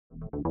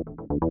Three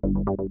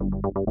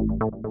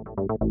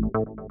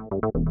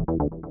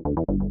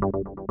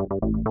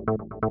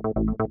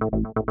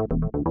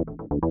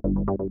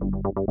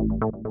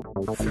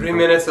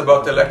minutes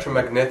about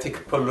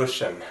electromagnetic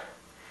pollution.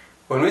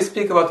 When we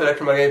speak about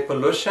electromagnetic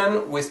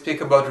pollution, we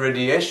speak about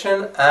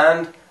radiation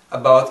and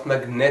about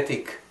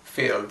magnetic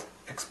field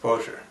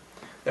exposure.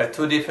 There are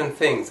two different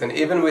things, and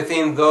even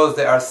within those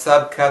there are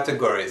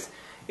subcategories.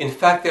 In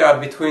fact, there are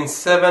between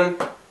 7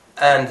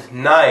 and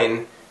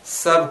 9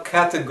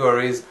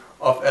 subcategories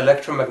of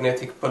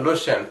electromagnetic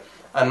pollution,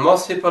 and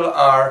most people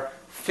are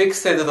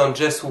fixated on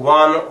just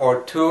one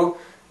or two.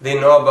 They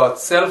know about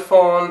cell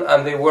phone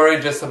and they worry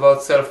just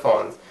about cell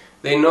phones.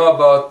 They know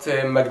about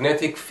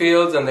magnetic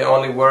fields and they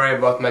only worry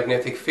about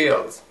magnetic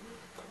fields.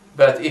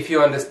 But if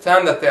you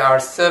understand that there are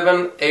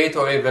 7, 8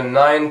 or even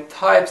 9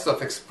 types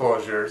of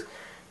exposures,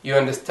 you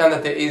understand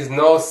that there is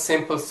no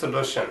simple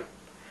solution.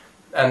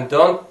 And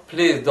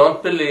please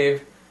don't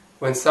believe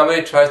when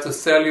somebody tries to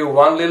sell you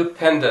one little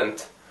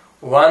pendant,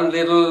 one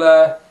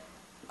little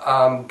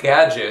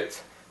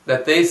gadget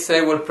that they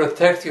say will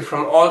protect you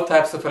from all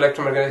types of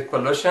electromagnetic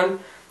pollution.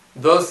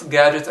 Those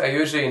gadgets are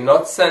usually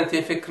not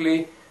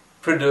scientifically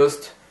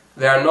produced.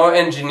 There are no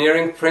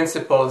engineering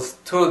principles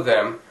to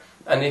them,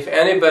 and if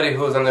anybody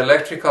who's an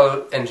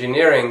electrical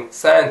engineering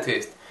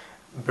scientist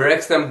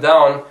breaks them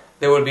down,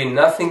 there will be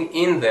nothing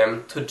in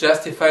them to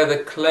justify the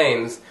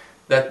claims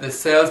that the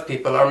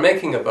salespeople are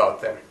making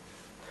about them.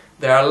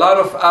 There are a lot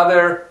of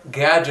other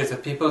gadgets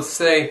that people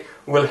say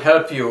will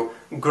help you,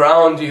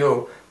 ground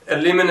you,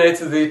 eliminate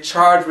the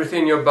charge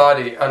within your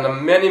body,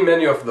 and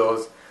many of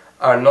those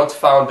are not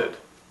founded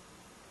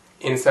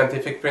in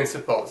scientific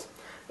principles.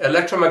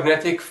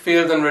 Electromagnetic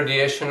field and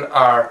radiation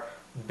are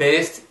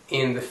based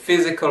in the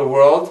physical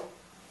world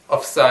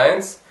of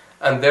science,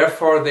 and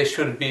therefore they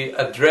should be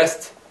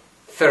addressed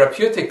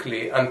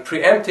therapeutically and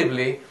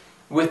preemptively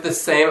with the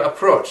same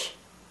approach.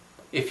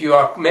 If you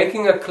are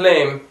making a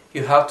claim,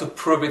 you have to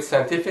prove it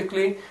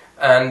scientifically,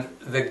 and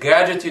the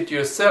gadget that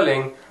you're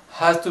selling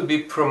has to be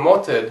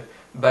promoted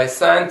by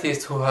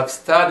scientists who have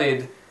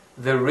studied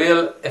the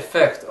real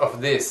effect of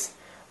this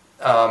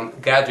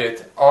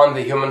gadget on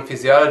the human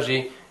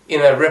physiology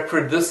in a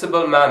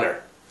reproducible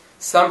manner.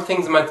 Some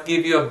things might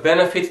give you a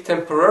benefit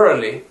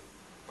temporarily,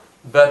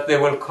 but they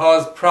will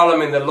cause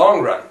problem in the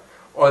long run.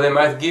 Or they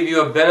might give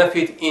you a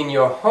benefit in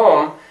your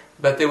home,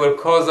 but they will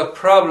cause a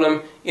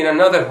problem in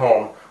another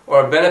home.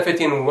 Or a benefit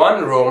in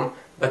one room,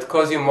 but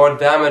cause you more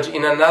damage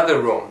in another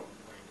room.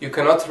 You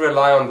cannot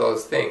rely on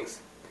those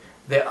things.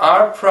 There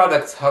are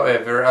products,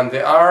 however, and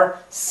there are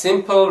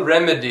simple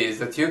remedies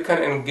that you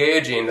can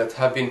engage in that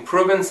have been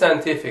proven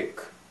scientific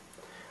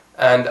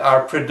and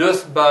are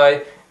produced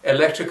by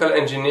electrical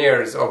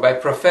engineers or by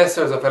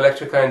professors of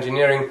electrical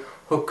engineering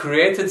who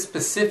created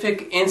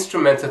specific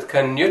instruments that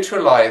can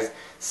neutralize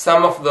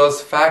some of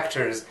those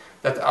factors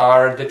that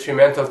are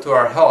detrimental to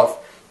our health,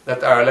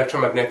 that are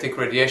electromagnetic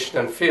radiation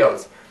and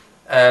fields.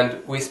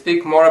 And we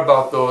speak more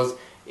about those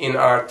in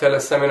our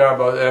teleseminar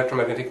about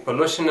electromagnetic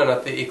pollution and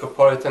at the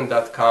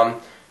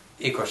ecopolitan.com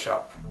eco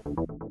shop.